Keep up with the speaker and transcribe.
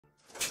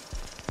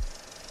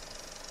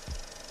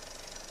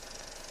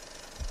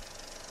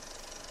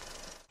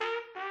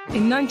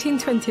In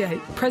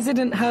 1928,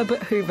 President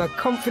Herbert Hoover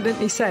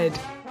confidently said,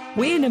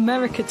 "We in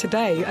America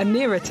today are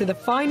nearer to the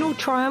final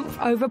triumph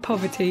over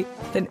poverty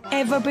than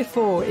ever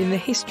before in the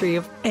history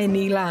of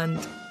any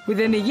land."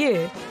 Within a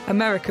year,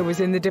 America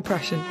was in the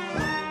Depression.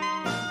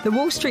 The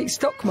Wall Street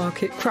stock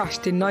market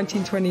crashed in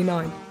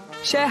 1929.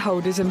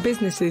 Shareholders and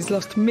businesses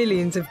lost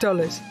millions of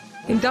dollars.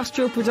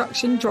 Industrial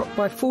production dropped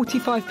by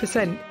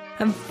 45%,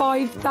 and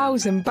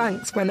 5,000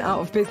 banks went out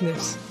of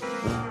business.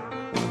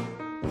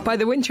 By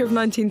the winter of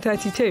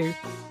 1932,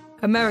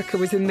 America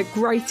was in the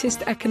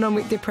greatest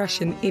economic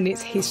depression in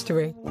its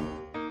history.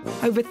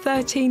 Over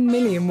 13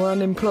 million were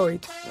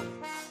unemployed.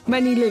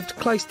 Many lived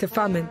close to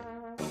famine.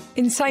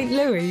 In St.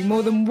 Louis,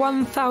 more than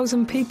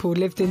 1,000 people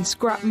lived in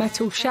scrap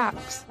metal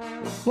shacks.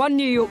 One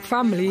New York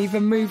family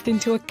even moved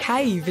into a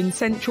cave in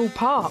Central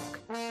Park.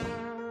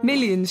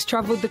 Millions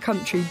travelled the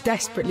country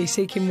desperately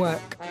seeking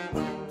work.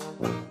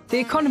 The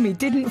economy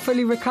didn't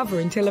fully recover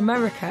until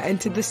America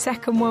entered the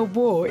Second World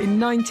War in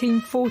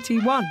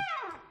 1941.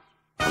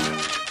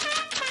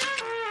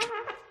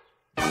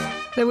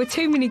 There were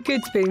too many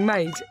goods being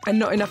made and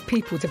not enough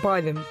people to buy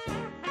them.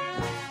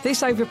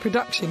 This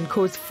overproduction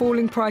caused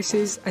falling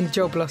prices and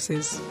job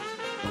losses.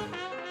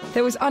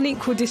 There was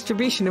unequal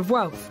distribution of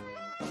wealth.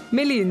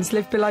 Millions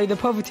lived below the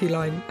poverty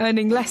line,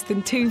 earning less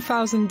than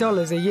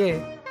 $2,000 a year.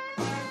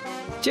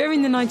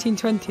 During the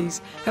 1920s,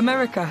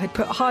 America had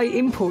put high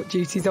import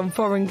duties on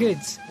foreign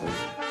goods.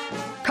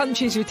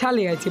 Countries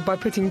retaliated by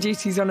putting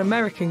duties on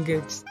American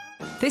goods.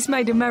 This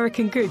made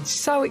American goods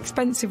so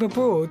expensive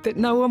abroad that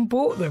no one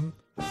bought them.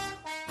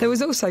 There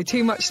was also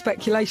too much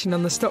speculation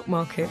on the stock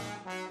market.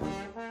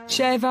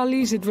 Share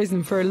values had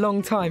risen for a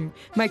long time,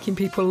 making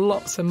people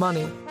lots of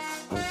money.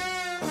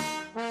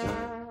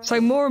 So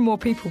more and more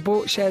people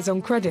bought shares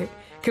on credit,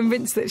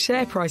 convinced that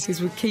share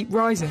prices would keep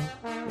rising.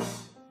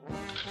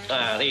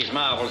 These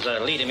marbles are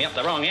leading me up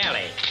the wrong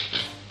alley.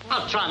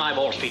 I'll try my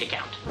Wall Street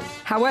account.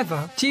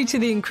 However, due to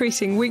the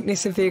increasing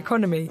weakness of the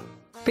economy,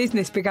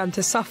 business began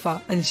to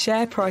suffer and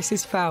share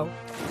prices fell.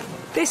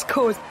 This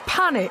caused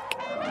panic.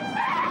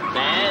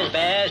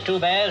 Bears, 2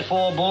 bears,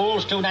 4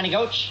 bulls, 2 nanny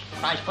goats.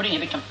 Price pudding,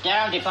 if it comes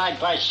down, divide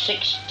by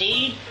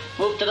 16.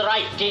 Move to the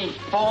right in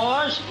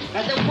 4s.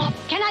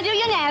 Can I do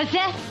your nails,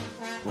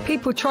 sir?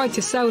 People tried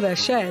to sell their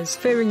shares,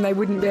 fearing they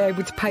wouldn't be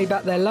able to pay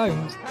back their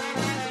loans.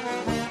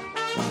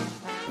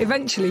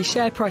 Eventually,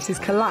 share prices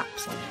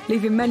collapsed,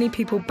 leaving many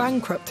people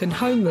bankrupt and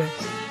homeless.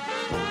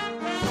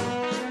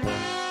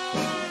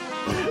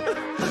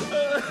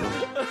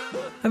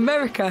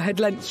 America had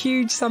lent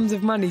huge sums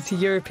of money to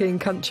European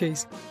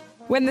countries.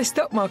 When the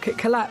stock market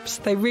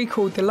collapsed, they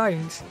recalled the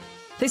loans.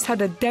 This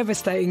had a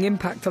devastating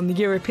impact on the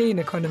European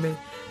economy,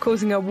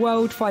 causing a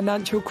world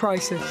financial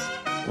crisis.